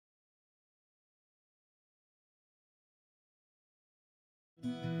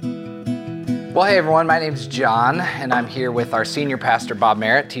Well, hey everyone, my name's John, and I'm here with our senior pastor, Bob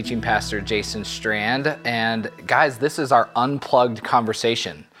Merritt, teaching pastor, Jason Strand. And guys, this is our unplugged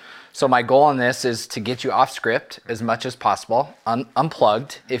conversation. So my goal in this is to get you off script as much as possible,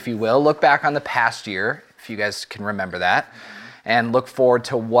 unplugged, if you will. Look back on the past year, if you guys can remember that, and look forward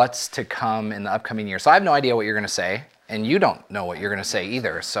to what's to come in the upcoming year. So I have no idea what you're going to say, and you don't know what you're going to say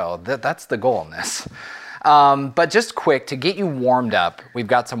either. So that's the goal in this. But just quick, to get you warmed up, we've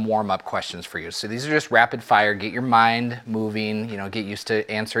got some warm-up questions for you. So these are just rapid fire, get your mind moving, get used to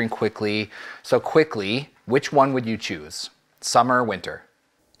answering quickly. So quickly, which one would you choose? Summer or winter?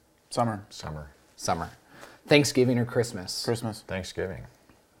 Summer. Summer. Thanksgiving or Christmas? Christmas. Thanksgiving.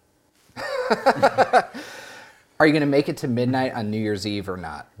 Are you going to make it to midnight on New Year's Eve or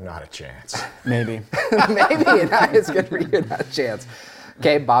not? Not a chance. Maybe. Maybe, it's good for you, not a chance.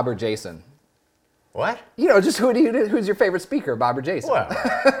 Okay, Bob or Jason? What? Just who's your favorite speaker, Bob or Jason? Well,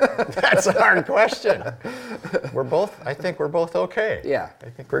 that's a hard question. I think we're both okay. Yeah. I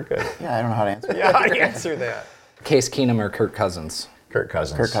think we're good. Yeah, I don't know how to answer that. Yeah, I answer that. Case Keenum or Kirk Cousins? Kirk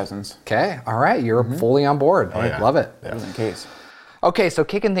Cousins. Kirk Cousins. Okay, all right, you're fully on board. Oh, yeah. Love it. Yeah. Just in case. Okay, so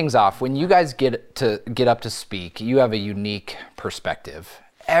kicking things off, when you guys get up to speak, you have a unique perspective.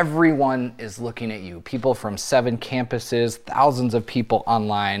 Everyone is looking at you. People from 7 campuses, thousands of people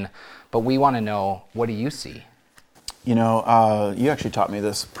online, but we want to know, what do you see? You actually taught me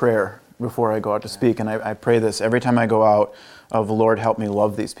this prayer before I go out to speak, and I pray this every time I go out of, Lord, help me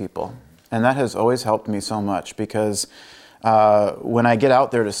love these people. And that has always helped me so much because when I get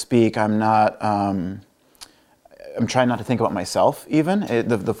out there to speak, I'm trying not to think about myself even.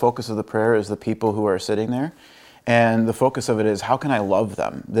 The focus of the prayer is the people who are sitting there. And the focus of it is, how can I love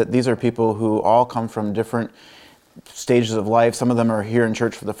them? That these are people who all come from different stages of life. Some of them are here in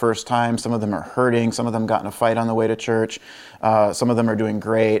church for the first time. Some of them are hurting. Some of them got in a fight on the way to church. Some of them are doing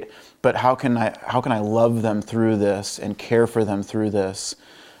great. But how can I love them through this and care for them through this?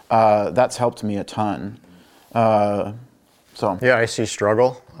 That's helped me a ton. Yeah, I see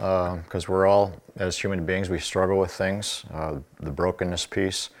struggle because we're all, as human beings, we struggle with things. The brokenness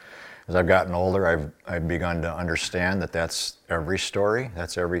piece. As I've gotten older, I've begun to understand that that's every story.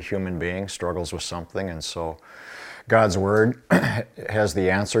 That's every human being struggles with something, and so God's Word has the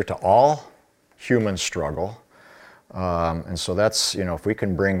answer to all human struggle. And so that's, if we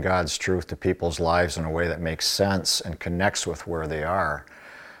can bring God's truth to people's lives in a way that makes sense and connects with where they are,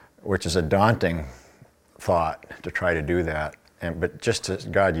 which is a daunting thought to try to do that. But just to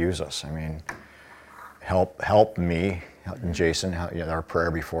God use us. Help me, Jason, our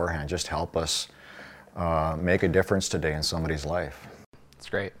prayer beforehand, just help us make a difference today in somebody's life. That's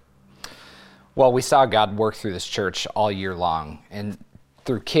great. Well, we saw God work through this church all year long, and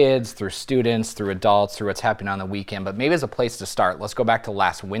through kids, through students, through adults, through what's happening on the weekend. But maybe as a place to start, let's go back to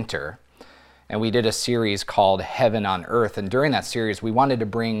last winter. And we did a series called Heaven on Earth. And during that series, we wanted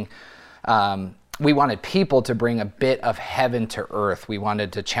people to bring a bit of heaven to earth. We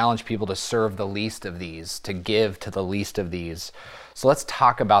wanted to challenge people to serve the least of these, to give to the least of these. So let's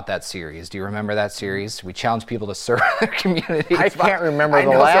talk about that series. Do you remember that series? We challenged people to serve their communities. I can't remember the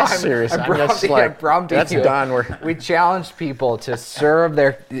last series. I'm just like, that's done. We challenged people to serve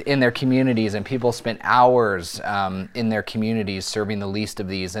in their communities, and people spent hours in their communities serving the least of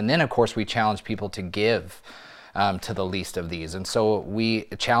these. And then, of course, we challenged people to give to the least of these. And so we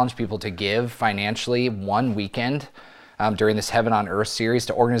challenge people to give financially one weekend during this Heaven on Earth series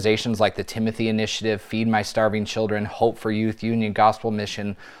to organizations like the Timothy Initiative, Feed My Starving Children, Hope for Youth, Union Gospel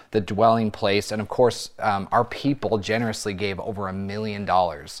Mission, The Dwelling Place, and of course, our people generously gave over $1 million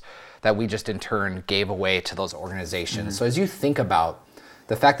that we just in turn gave away to those organizations. So as you think about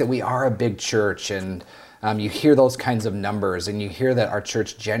the fact that we are a big church, and you hear those kinds of numbers, and you hear that our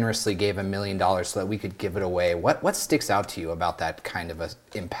church generously gave $1 million so that we could give it away. What sticks out to you about that kind of an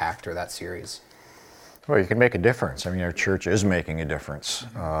impact or that series? Well, you can make a difference. Our church is making a difference.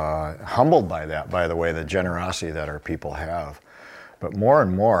 Humbled by that, by the way, the generosity that our people have. But more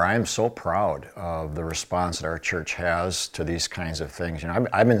and more, I am so proud of the response that our church has to these kinds of things.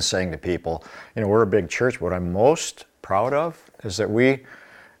 I've been saying to people, we're a big church. What I'm most proud of is that we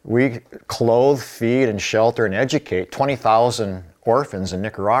clothe, feed, and shelter and educate 20,000 orphans in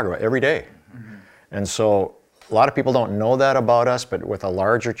Nicaragua every day. Mm-hmm. And so a lot of people don't know that about us, but with a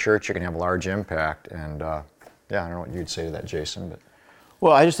larger church, you can have a large impact. And I don't know what you'd say to that, Jason. But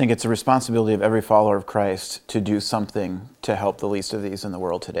Well, I just think it's a responsibility of every follower of Christ to do something to help the least of these in the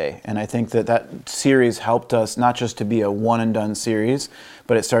world today. And I think that series helped us not just to be a one and done series,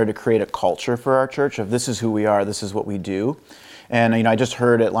 but it started to create a culture for our church of this is who we are, this is what we do. And I just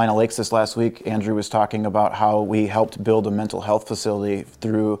heard at Lina Lakes this last week, Andrew was talking about how we helped build a mental health facility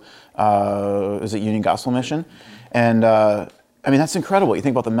through, is it Union Gospel Mission? And that's incredible. You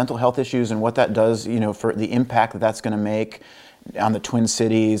think about the mental health issues and what that does, for the impact that that's going to make on the Twin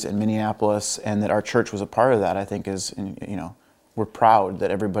Cities and Minneapolis, and that our church was a part of that. I think is, we're proud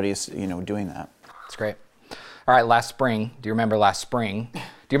that everybody's, doing that. That's great. All right, last spring. Do you remember last spring? Do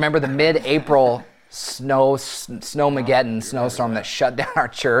you remember the mid-April snowmageddon snowstorm that shut down our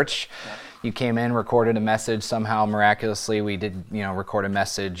church? Yeah. You came in, recorded a message. Somehow, miraculously, we did, record a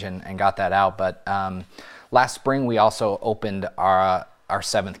message and got that out. But last spring, we also opened our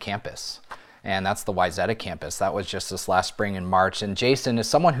 7th campus, and that's the Wayzata campus. That was just this last spring in March. And Jason is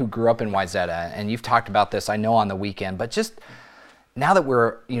someone who grew up in Wayzata, and you've talked about this, I know, on the weekend, but just now that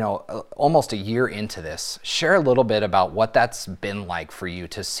we're, almost a year into this, share a little bit about what that's been like for you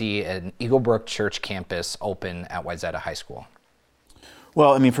to see an Eagle Brook Church campus open at Wayzata High School.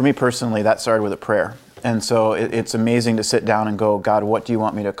 Well, for me personally, that started with a prayer. And so it's amazing to sit down and go, God, what do you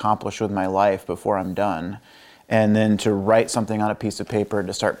want me to accomplish with my life before I'm done? And then to write something on a piece of paper,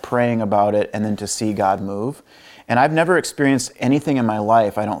 to start praying about it, and then to see God move. And I've never experienced anything in my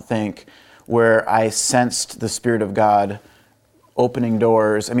life, I don't think, where I sensed the Spirit of God opening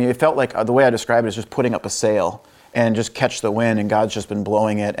doors. It felt like, the way I describe it is just putting up a sail and just catch the wind, and God's just been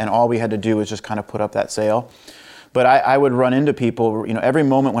blowing it, and all we had to do was just kind of put up that sail. But I would run into people, every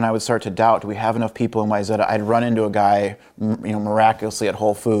moment when I would start to doubt, do we have enough people in Wayzata? I'd run into a guy, miraculously at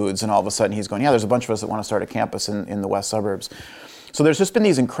Whole Foods, and all of a sudden he's going, yeah, there's a bunch of us that want to start a campus in the west suburbs. So there's just been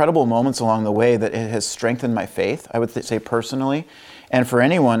these incredible moments along the way that it has strengthened my faith, I would say personally. And for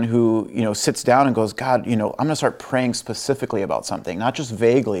anyone who, sits down and goes, God, I'm going to start praying specifically about something, not just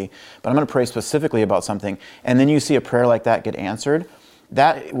vaguely, but I'm going to pray specifically about something. And then you see a prayer like that get answered,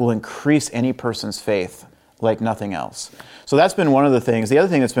 that will increase any person's faith like nothing else. So that's been one of the things. The other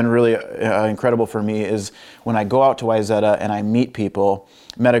thing that's been really incredible for me is when I go out to Wayzata and I meet people.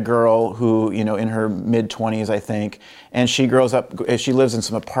 Met a girl who, in her mid-20s, I think, and she lives in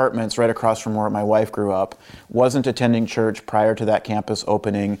some apartments right across from where my wife grew up, wasn't attending church prior to that campus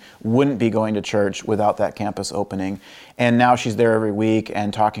opening, wouldn't be going to church without that campus opening, and now she's there every week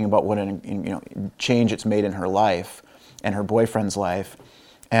and talking about what an change it's made in her life and her boyfriend's life,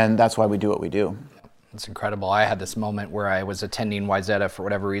 and that's why we do what we do. It's incredible. I had this moment where I was attending Wayzata for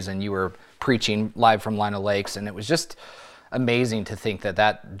whatever reason. You were preaching live from Lina Lakes, and it was just amazing to think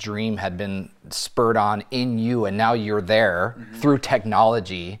that dream had been spurred on in you, and now you're there through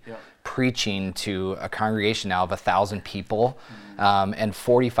technology, preaching to a congregation now of 1,000 people, and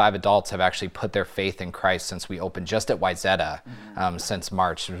 45 adults have actually put their faith in Christ since we opened just at Wayzata since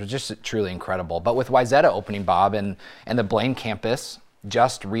March. It was just truly incredible. But with Wayzata opening, Bob, and the Blaine campus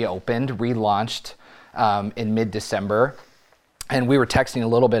just reopened, relaunched in mid-December. And we were texting a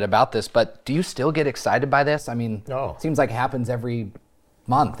little bit about this, but do you still get excited by this? No. It seems like it happens every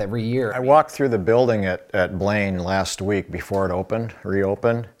month, every year. I walked through the building at Blaine last week before it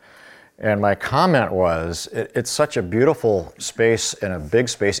reopened, and my comment was, it's such a beautiful space and a big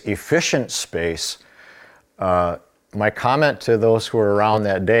space, efficient space. My comment to those who were around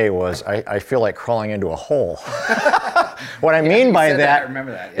that day was, I feel like crawling into a hole. What I mean by that, I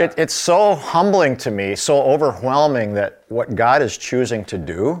remember that. Yeah. It's so humbling to me, so overwhelming that what God is choosing to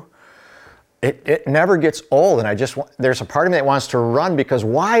do, it never gets old. And there's a part of me that wants to run, because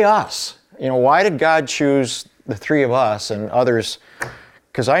why us? Why did God choose the three of us and others?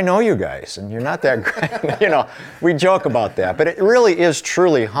 Because I know you guys, and you're not that great. We joke about that, but it really is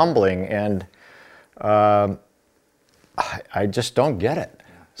truly humbling, and I just don't get it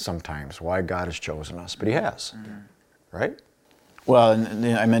sometimes, why God has chosen us, but He has. Right? Well, and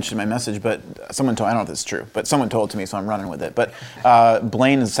I mentioned my message, but someone told, I don't know if it's true, but someone told it to me, so I'm running with it. But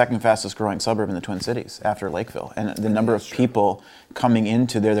Blaine is the second fastest growing suburb in the Twin Cities after Lakeville. And the number of people coming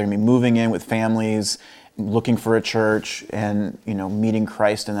into there, they're going to be moving in with families, looking for a church, and meeting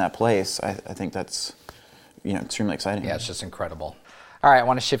Christ in that place. I think that's extremely exciting. Yeah, it's just incredible. All right, I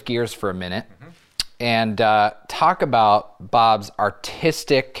want to shift gears for a minute and talk about Bob's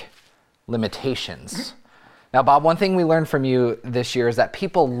artistic limitations. Now, Bob, one thing we learned from you this year is that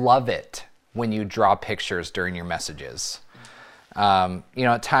people love it when you draw pictures during your messages.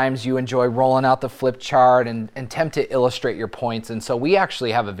 At times you enjoy rolling out the flip chart and attempt to illustrate your points. And so we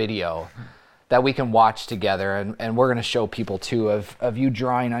actually have a video that we can watch together, and we're going to show people too of you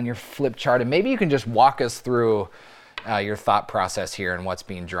drawing on your flip chart. And maybe you can just walk us through your thought process here and what's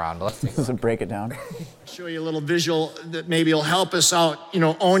being drawn. But let's break it down. Show you a little visual that maybe will help us out,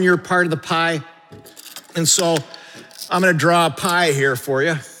 own your part of the pie. And so I'm going to draw a pie here for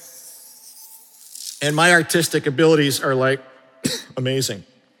you. And my artistic abilities are like amazing.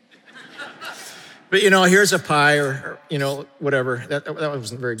 But, here's a pie or whatever. That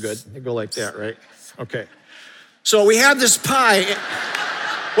wasn't very good. They go like that, right? Okay. So we have this pie.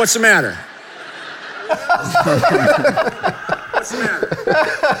 What's the matter? What's the matter?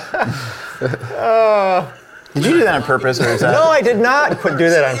 Did you do that on purpose, or is that? No, I did not do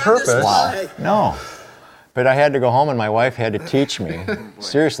that on purpose. Wow. No. But I had to go home and my wife had to teach me.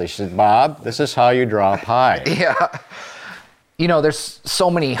 Seriously, she said, Bob, this is how you draw a pie. Yeah. There's so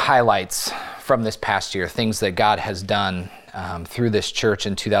many highlights from this past year, things that God has done through this church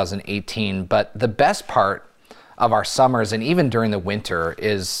in 2018. But the best part of our summers and even during the winter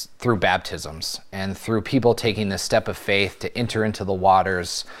is through baptisms and through people taking this step of faith to enter into the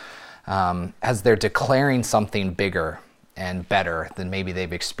waters as they're declaring something bigger and better than maybe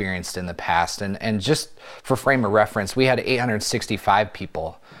they've experienced in the past. And just for frame of reference, we had 865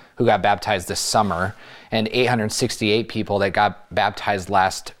 people who got baptized this summer and 868 people that got baptized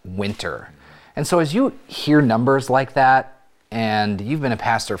last winter. And so as you hear numbers like that, and you've been a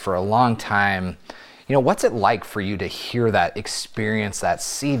pastor for a long time, what's it like for you to hear that, experience that,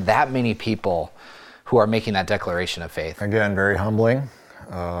 see that many people who are making that declaration of faith? Again, very humbling.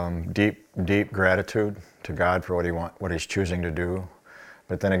 Deep gratitude to God for what He's choosing to do.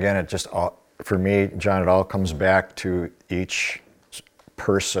 But then again, it just, for me, John, it all comes back to each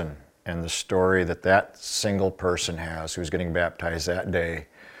person and the story that single person has who's getting baptized that day.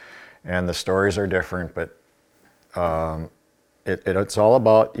 And the stories are different, but it's all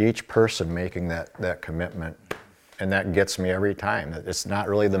about each person making that commitment. And that gets me every time. It's not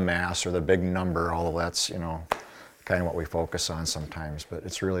really the mass or the big number, although that's, kind of what we focus on sometimes, but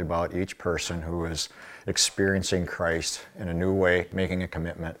it's really about each person who is experiencing Christ in a new way, making a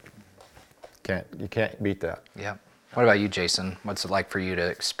commitment. You can't beat that. Yeah. What about you, Jason? What's it like for you to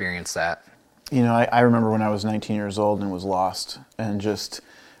experience that? I remember when I was 19 years old and was lost, and just,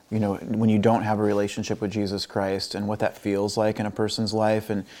 when you don't have a relationship with Jesus Christ and what that feels like in a person's life,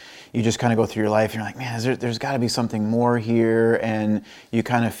 and you just kind of go through your life, and you're like, man, there's got to be something more here, and you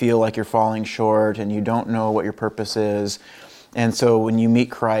kind of feel like you're falling short, and you don't know what your purpose is. And so when you meet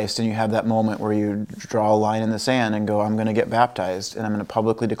Christ and you have that moment where you draw a line in the sand and go, I'm going to get baptized, and I'm going to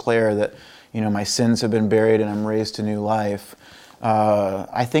publicly declare that, my sins have been buried and I'm raised to new life.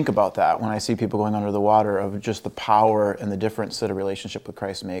 I think about that when I see people going under the water, of just the power and the difference that a relationship with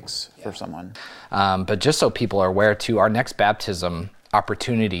Christ makes for someone. But just so people are aware too, our next baptism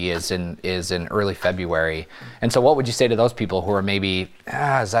opportunity is in early February. And so what would you say to those people who are maybe,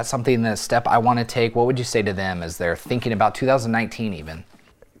 is that something, that step I want to take? What would you say to them as they're thinking about 2019 even?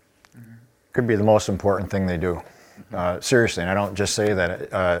 Could be the most important thing they do. Seriously, and I don't just say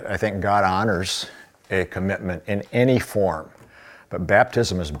that. I think God honors a commitment in any form. But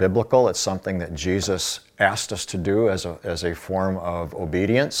baptism is biblical. It's something that Jesus asked us to do as a form of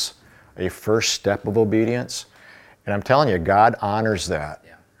obedience, a first step of obedience. And I'm telling you, God honors that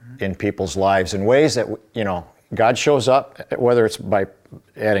in people's lives in ways that, God shows up, whether it's by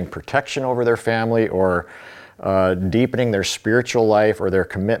adding protection over their family or deepening their spiritual life or their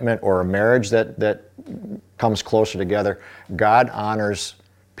commitment or a marriage that comes closer together. God honors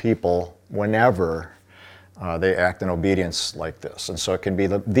people whenever they act in obedience like this. And so it can be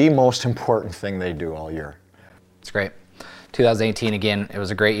the most important thing they do all year. It's great. 2018, again, it was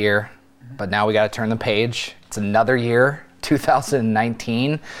a great year, but now we got to turn the page. It's another year,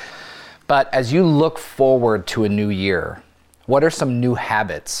 2019. But as you look forward to a new year, what are some new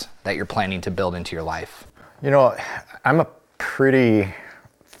habits that you're planning to build into your life? I'm a pretty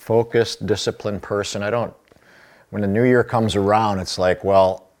focused, disciplined person. When the new year comes around, it's like,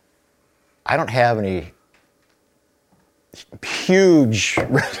 well, I don't have any huge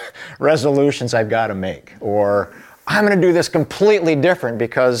resolutions I've got to make, or I'm going to do this completely different,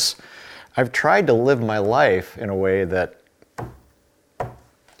 because I've tried to live my life in a way that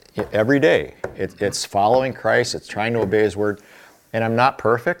every day it's following Christ, it's trying to obey His word, and I'm not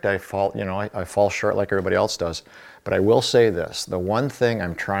perfect. I fall short like everybody else does. But I will say this: the one thing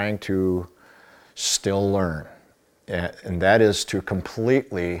I'm trying to still learn, and that is to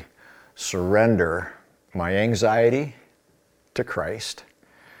completely surrender my anxiety to Christ,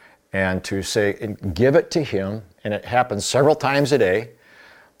 and to say, and give it to Him, and it happens several times a day,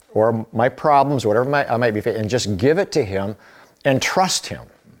 or my problems, whatever I might be facing, and just give it to Him and trust Him,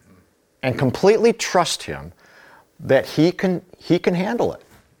 and completely trust Him that He can handle it,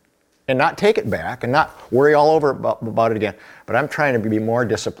 and not take it back, and not worry all over about it again. But I'm trying to be more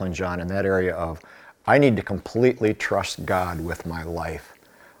disciplined, John, in that area of, I need to completely trust God with my life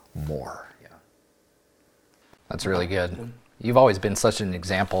more. That's really good. You've always been such an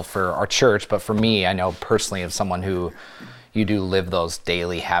example for our church, but for me, I know personally of someone who you do live those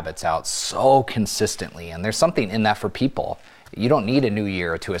daily habits out so consistently. And there's something in that for people. You don't need a new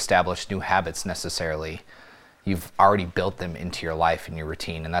year to establish new habits necessarily. You've already built them into your life and your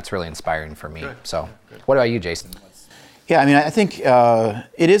routine, and that's really inspiring for me. So what about you, Jason? Yeah, I mean, I think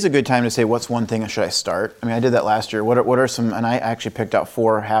it is a good time to say, what's one thing should I start? I mean, I did that last year. What are some, and I actually picked out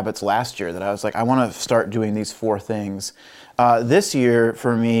 4 habits last year that I was like, I want to start doing these 4 things. This year,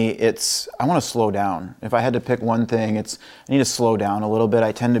 for me, I want to slow down. If I had to pick one thing, I need to slow down a little bit.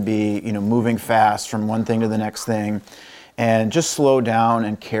 I tend to be, moving fast from one thing to the next thing. And just slow down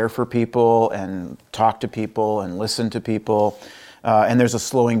and care for people and talk to people and listen to people. And there's a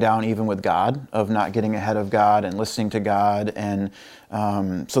slowing down even with God, of not getting ahead of God and listening to God. And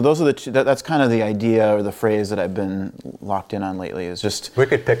so those are the 2, that's kind of the idea or the phrase that I've been locked in on lately, is just We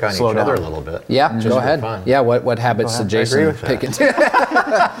could pick on each slow down. other a little bit. Yeah, go ahead. fun. Yeah, what habits did I agree Jason with pick that.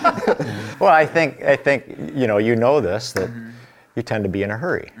 into? Well, I think you know this, that you tend to be in a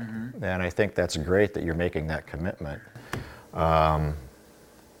hurry. And I think that's great that you're making that commitment.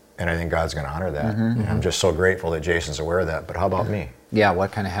 And I think God's going to honor that. And I'm just so grateful that Jason's aware of that. But how about me? Yeah,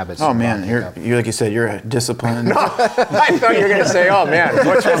 what kind of habits? Oh do you man, pick you're up? like you said, you're a disciplined. I thought you were going to say, oh man,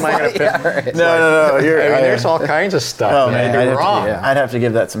 which one am I going to pick? Yeah, right. No. I mean, there's all kinds of stuff Oh, that man, I do wrong. I'd have to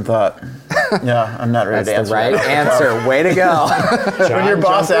give that some thought. Yeah, I'm not ready That's to the answer right that. answer. Way to go. When your John,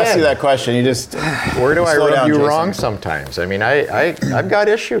 boss jump asks in. you that question, you just Where do I Slow rub down, you Jason. wrong sometimes? I mean, I've got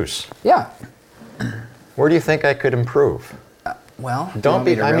issues. Yeah. Where do you think I could improve? Well, do you Don't want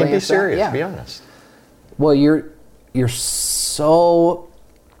me be, to I really mean, be answer that? serious, Yeah. be honest. Well, you're so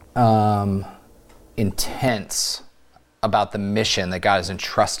intense about the mission that God has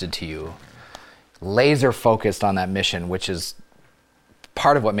entrusted to you, laser focused on that mission, which is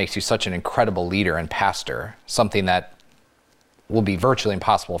part of what makes you such an incredible leader and pastor, something that will be virtually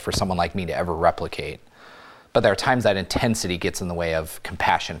impossible for someone like me to ever replicate. But there are times that intensity gets in the way of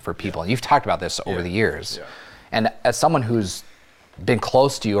compassion for people. And you've talked about this over the years. Yeah. And as someone who's been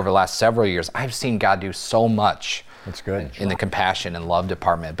close to you over the last several years, I've seen God do so much That's good. in the compassion and love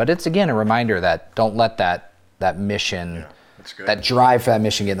department. But it's, again, a reminder that don't let that mission, that's good. that drive for that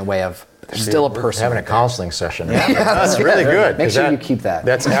mission get in the way of, there's still a We're person. having a right there. counseling session. That's really good. Make 'cause sure you keep that.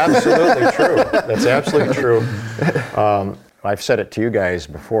 That's absolutely true. That's absolutely true. I've said it to you guys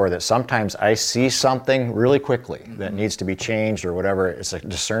before that sometimes I see something really quickly that needs to be changed or whatever. It's a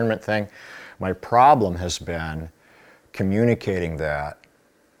discernment thing. My problem has been communicating that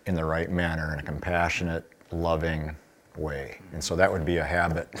in the right manner, in a compassionate, loving way. And so that would be a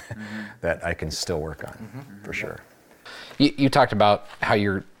habit that I can still work on, for sure. You talked about how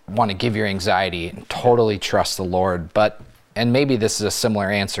you want to give your anxiety and totally trust the Lord, and maybe this is a similar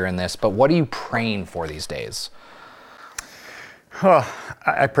answer in this, but what are you praying for these days?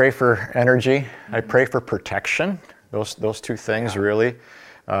 I pray for energy. I pray for protection. Those 2 things really.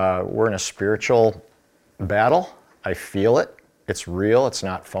 We're in a spiritual battle. I feel it. It's real. It's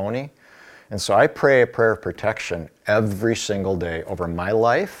not phony. And so I pray a prayer of protection every single day over my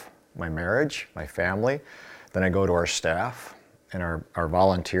life, my marriage, my family. Then I go to our staff and our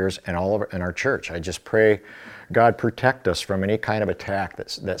volunteers and all over in our church. I just pray, God, protect us from any kind of attack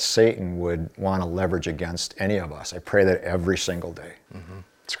that Satan would want to leverage against any of us. I pray that every single day.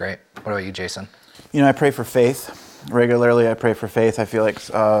 It's great. What about you, Jason? I pray for faith. Regularly, I pray for faith. I feel like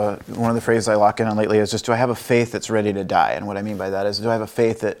one of the phrases I lock in on lately is just, do I have a faith that's ready to die? And what I mean by that is, do I have a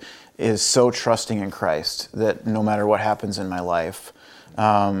faith that is so trusting in Christ that no matter what happens in my life,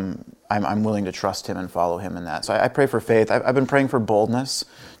 I'm willing to trust Him and follow Him in that. So I pray for faith. I've been praying for boldness,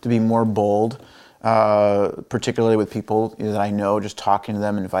 to be more bold, particularly with people that I know, just talking to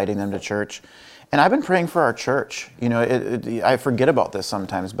them, inviting them to church. And I've been praying for our church. I forget about this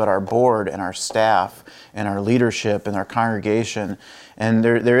sometimes, but our board and our staff and our leadership and our congregation, and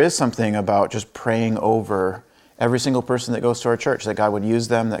there is something about just praying over every single person that goes to our church, that God would use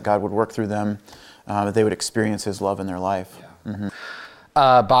them, that God would work through them, that they would experience His love in their life. Yeah.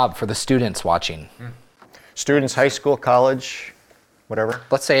 Bob, for the students watching. Students, high school, college, whatever.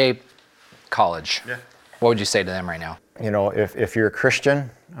 Let's say college. Yeah. What would you say to them right now? If you're a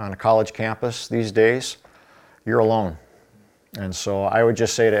Christian on a college campus these days, you're alone. And so I would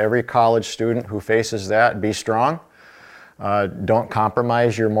just say to every college student who faces that, be strong. Don't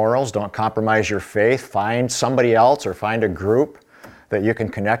compromise your morals. Don't compromise your faith. Find somebody else or find a group that you can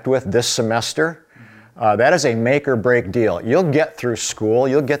connect with this semester. That is a make or break deal. You'll get through school.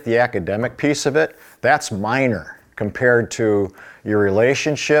 You'll get the academic piece of it. That's minor compared to your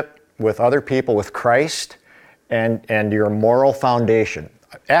relationship with other people, with Christ, and your moral foundation.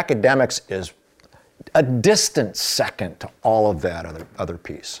 Academics is a distant second to all of that other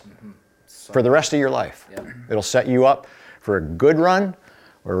piece for the rest of your life. Yep. It'll set you up for a good run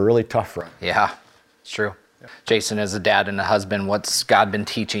or a really tough run. Yeah, it's true. Jason, as a dad and a husband, what's God been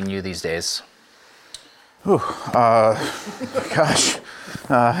teaching you these days? Gosh,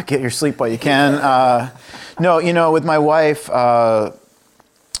 get your sleep while you can. No, with my wife,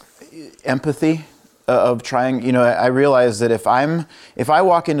 empathy of trying, I realize that if I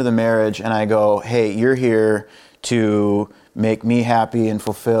walk into the marriage and I go, hey, you're here to make me happy and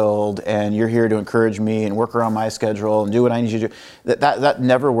fulfilled, and you're here to encourage me and work around my schedule and do what I need you to do, that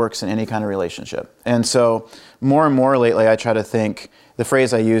never works in any kind of relationship. And so more and more lately, I try to think, the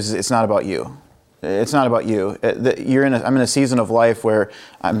phrase I use is, it's not about you. It's not about you. I'm in a season of life where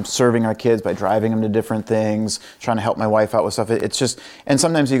I'm serving our kids by driving them to different things, trying to help my wife out with stuff. It's just, and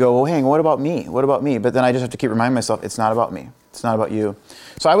sometimes you go, well, hang, what about me? What about me? But then I just have to keep reminding myself, it's not about me. It's not about you.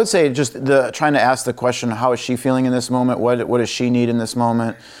 So I would say just trying to ask the question, how is she feeling in this moment? What does she need in this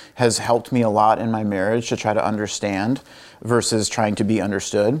moment? Has helped me a lot in my marriage to try to understand versus trying to be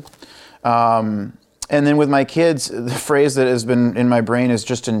understood. And then with my kids, the phrase that has been in my brain is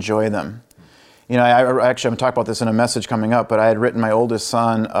just enjoy them. I'm going to talk about this in a message coming up, but I had written my oldest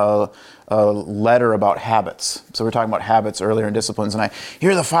son a letter about habits. So we're talking about habits earlier in disciplines, and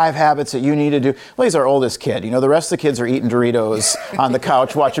here are the 5 habits that you need to do. Well, he's our oldest kid. The rest of the kids are eating Doritos on the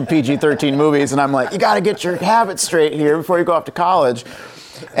couch watching PG-13 movies, and I'm like, you got to get your habits straight here before you go off to college.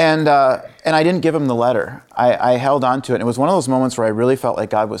 And I didn't give him the letter. I held on to it. And it was one of those moments where I really felt like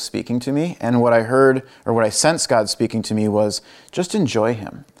God was speaking to me, and what I heard, or what I sensed God speaking to me was, just enjoy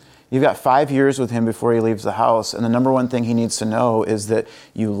him. You've got 5 years with him before he leaves the house, and the number one thing he needs to know is that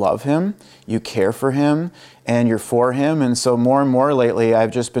you love him, you care for him, and you're for him. And so more and more lately,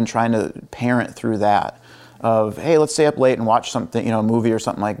 I've just been trying to parent through that of, hey, let's stay up late and watch something, a movie or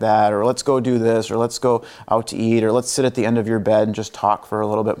something like that, or let's go do this, or let's go out to eat, or let's sit at the end of your bed and just talk for a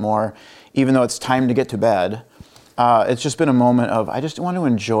little bit more, even though it's time to get to bed. It's just been a moment of, I just want to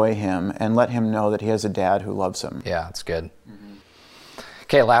enjoy him and let him know that he has a dad who loves him. Yeah, that's good.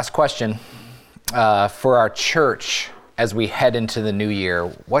 Okay, last question. For our church, as we head into the new year,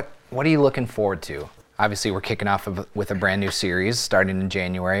 what are you looking forward to? Obviously, we're kicking off with a brand new series starting in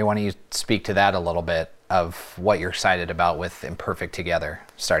January. Why don't you speak to that a little bit, of what you're excited about with Imperfect Together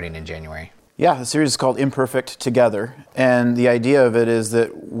starting in January? Yeah, the series is called Imperfect Together, and the idea of it is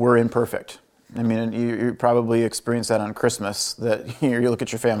that we're imperfect. I mean, you probably experience that on Christmas, that you look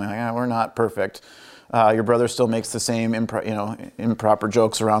at your family like, we're not perfect. Your brother still makes the same improper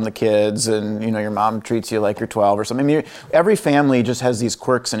jokes around the kids, and your mom treats you like you're 12 or something. I mean, every family just has these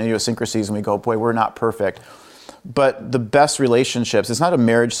quirks and idiosyncrasies, and we go, boy, we're not perfect. But the best relationships, it's not a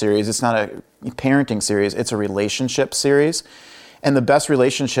marriage series, it's not a parenting series, it's a relationship series. And the best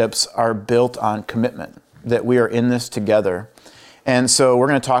relationships are built on commitment, that we are in this together. And so we're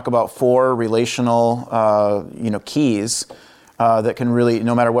going to talk about 4 relational keys that can really,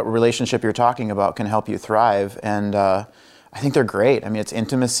 no matter what relationship you're talking about, can help you thrive. And I think they're great. I mean, it's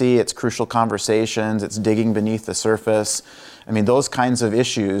intimacy, it's crucial conversations, it's digging beneath the surface. I mean, those kinds of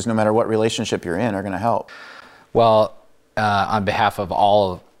issues, no matter what relationship you're in, are going to help. Well, on behalf of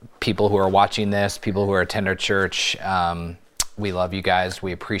all people who are watching this, people who attend our church, we love you guys.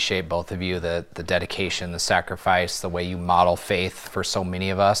 We appreciate both of you, the dedication, the sacrifice, the way you model faith for so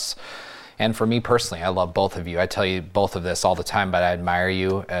many of us. And for me personally, I love both of you. I tell you both of this all the time, but I admire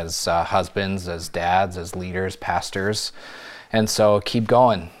you as husbands, as dads, as leaders, pastors. And so keep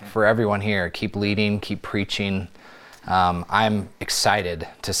going for everyone here. Keep leading, keep preaching. I'm excited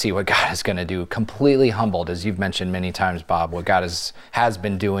to see what God is going to do. Completely humbled, as you've mentioned many times, Bob, what God has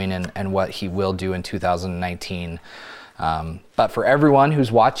been doing and what he will do in 2019. But for everyone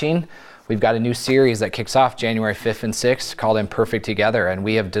who's watching, we've got a new series that kicks off January 5th and 6th called Imperfect Together, and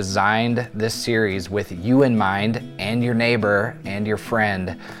we have designed this series with you in mind and your neighbor and your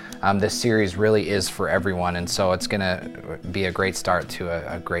friend. This series really is for everyone, and so it's going to be a great start to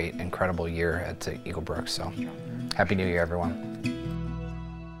a great, incredible year at Eagle Brook. So happy New Year, everyone.